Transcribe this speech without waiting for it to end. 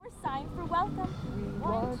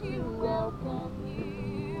want to welcome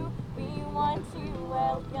you. We want to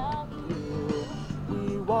welcome you.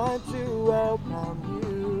 We want to welcome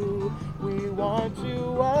you. We want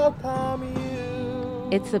to welcome you.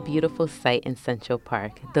 It's a beautiful sight in Central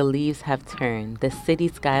Park. The leaves have turned. The city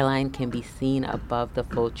skyline can be seen above the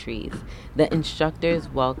faux trees. The instructors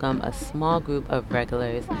welcome a small group of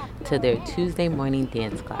regulars to their Tuesday morning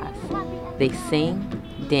dance class. They sing,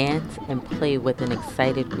 dance, and play with an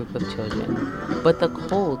excited group of children. But the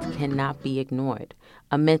cold cannot be ignored.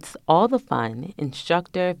 Amidst all the fun,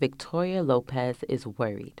 instructor Victoria Lopez is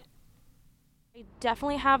worried. I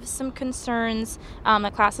definitely have some concerns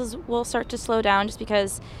that classes will start to slow down just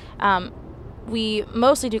because we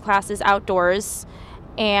mostly do classes outdoors,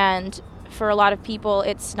 and for a lot of people,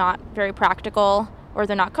 it's not very practical or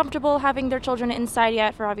they're not comfortable having their children inside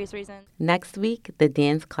yet for obvious reasons. Next week, the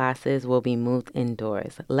dance classes will be moved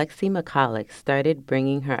indoors. Lexi McCulloch started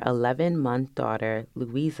bringing her 11-month daughter,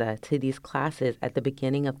 Louisa, to these classes at the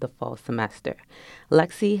beginning of the fall semester.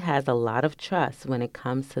 Lexi has a lot of trust when it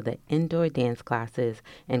comes to the indoor dance classes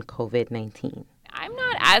and COVID-19. I'm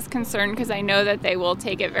not as concerned because I know that they will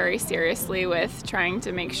take it very seriously with trying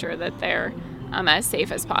to make sure that they're as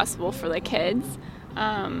safe as possible for the kids.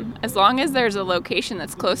 As long as there's a location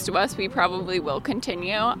that's close to us, we probably will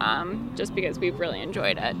continue just because we've really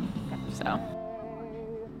enjoyed it. So.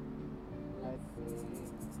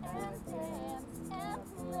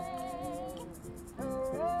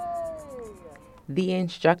 The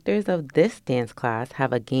instructors of this dance class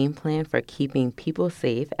have a game plan for keeping people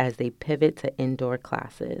safe as they pivot to indoor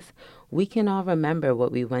classes. We can all remember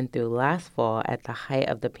what we went through last fall at the height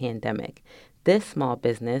of the pandemic. This small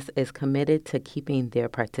business is committed to keeping their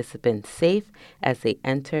participants safe as they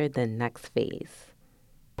enter the next phase.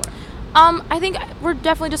 I think we're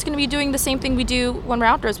definitely just going to be doing the same thing we do when we're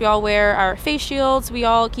outdoors. We all wear our face shields. We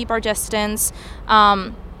all keep our distance.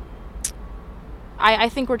 I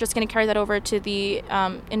think we're just going to carry that over to the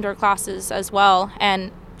indoor classes as well,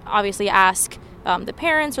 and obviously ask the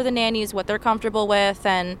parents or the nannies what they're comfortable with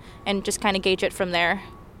and just kind of gauge it from there.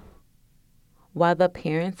 While the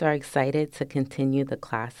parents are excited to continue the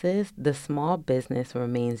classes, the small business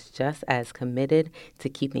remains just as committed to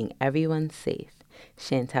keeping everyone safe.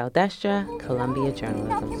 Chantal Destra, Columbia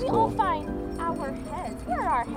Journalism School.